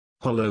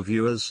Hello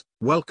viewers,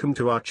 welcome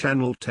to our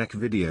channel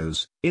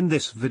TechVideos. In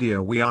this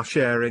video we are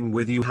sharing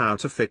with you how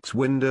to fix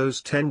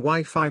Windows 10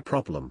 Wi-Fi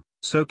problem,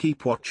 so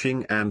keep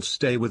watching and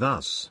stay with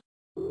us.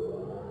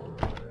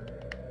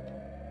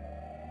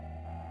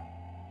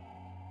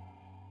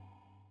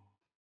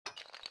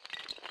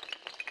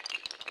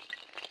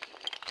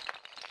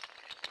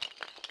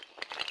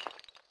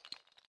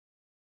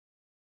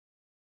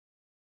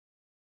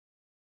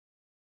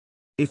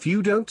 If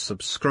you don't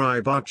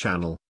subscribe our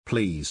channel,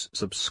 please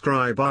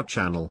subscribe our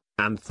channel,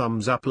 and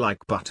thumbs up like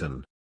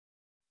button.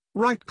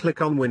 Right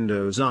click on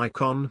Windows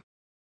icon.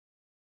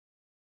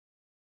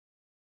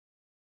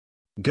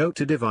 Go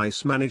to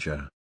Device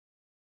Manager.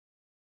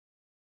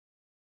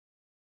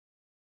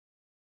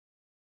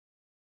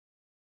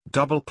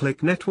 Double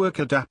click Network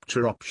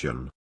Adapter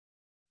option.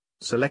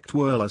 Select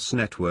Wireless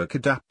Network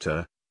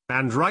Adapter,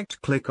 and right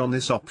click on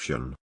this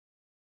option.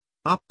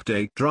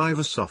 Update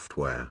driver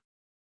software.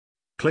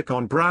 Click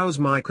on Browse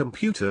My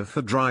Computer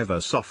for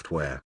driver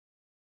software.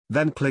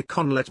 Then click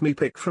on Let me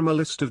pick from a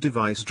list of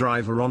device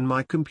driver on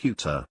my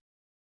computer.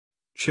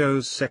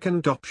 Choose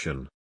second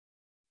option.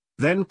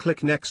 Then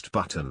click Next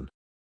button.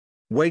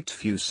 Wait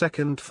few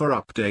seconds for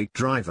update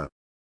driver.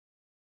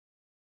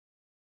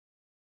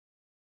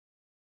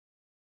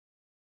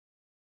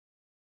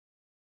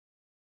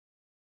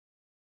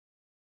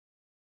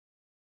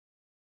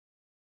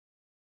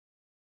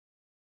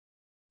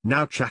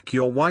 Now check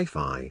your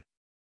Wi-Fi.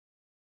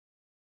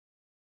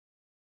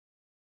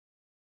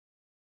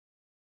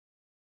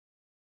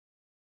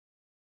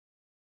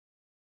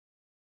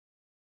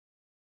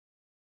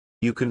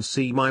 You can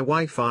see my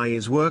Wi-Fi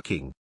is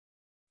working.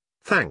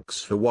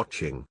 Thanks for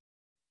watching.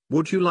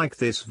 Would you like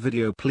this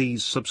video?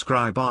 Please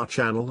subscribe our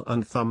channel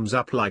and thumbs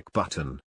up like button.